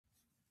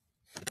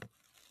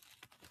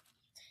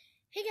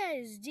Hey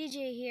guys,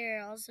 DJ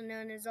here, also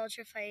known as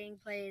Ultra Fighting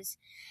Plays,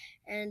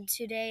 and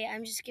today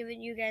I'm just giving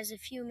you guys a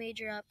few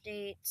major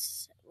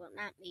updates. Well,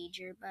 not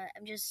major, but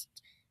I'm just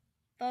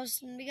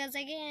posting because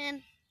I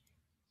can.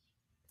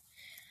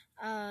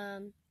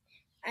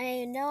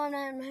 I know I'm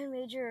not in my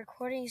major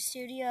recording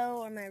studio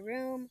or my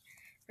room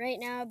right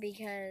now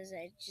because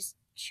I just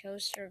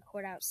chose to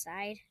record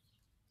outside.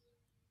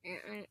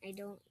 And I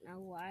don't know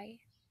why,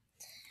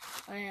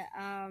 but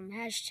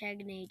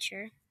hashtag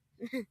nature.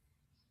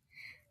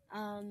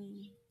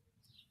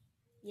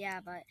 Yeah,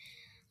 but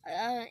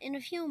in a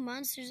few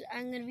months,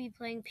 I'm going to be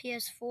playing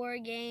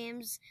PS4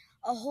 games,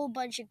 a whole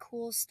bunch of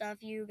cool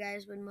stuff you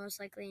guys would most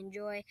likely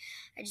enjoy.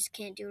 I just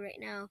can't do right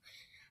now.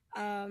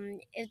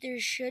 If there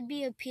should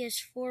be a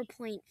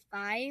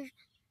PS4.5,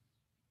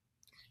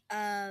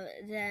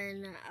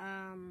 then,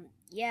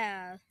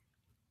 yeah,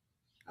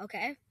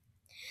 okay.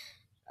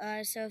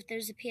 So if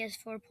there's a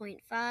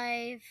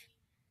PS4.5,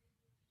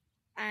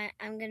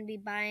 I'm going to be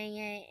buying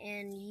it,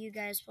 and you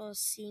guys will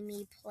see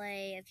me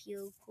play a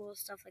few cool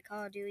stuff like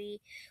Call of Duty,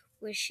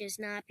 Wish Is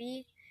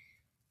Nappy,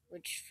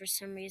 which for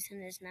some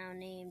reason is now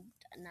named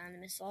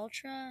Anonymous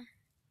Ultra.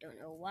 Don't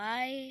know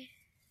why.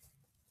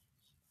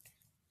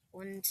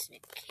 Wouldn't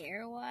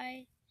care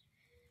why.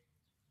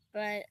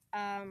 But,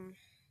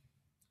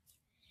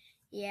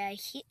 yeah,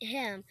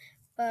 him.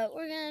 But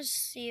we're going to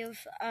see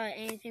if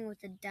anything with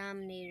the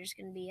Dominator is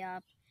going to be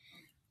up.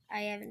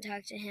 I haven't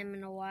talked to him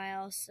in a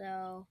while,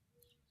 so,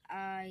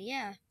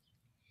 yeah.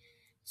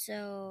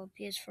 So,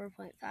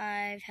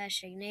 PS4.5,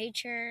 hashtag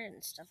nature,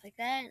 and stuff like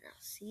that. And I'll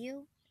see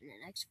you in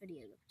the next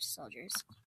video, soldiers.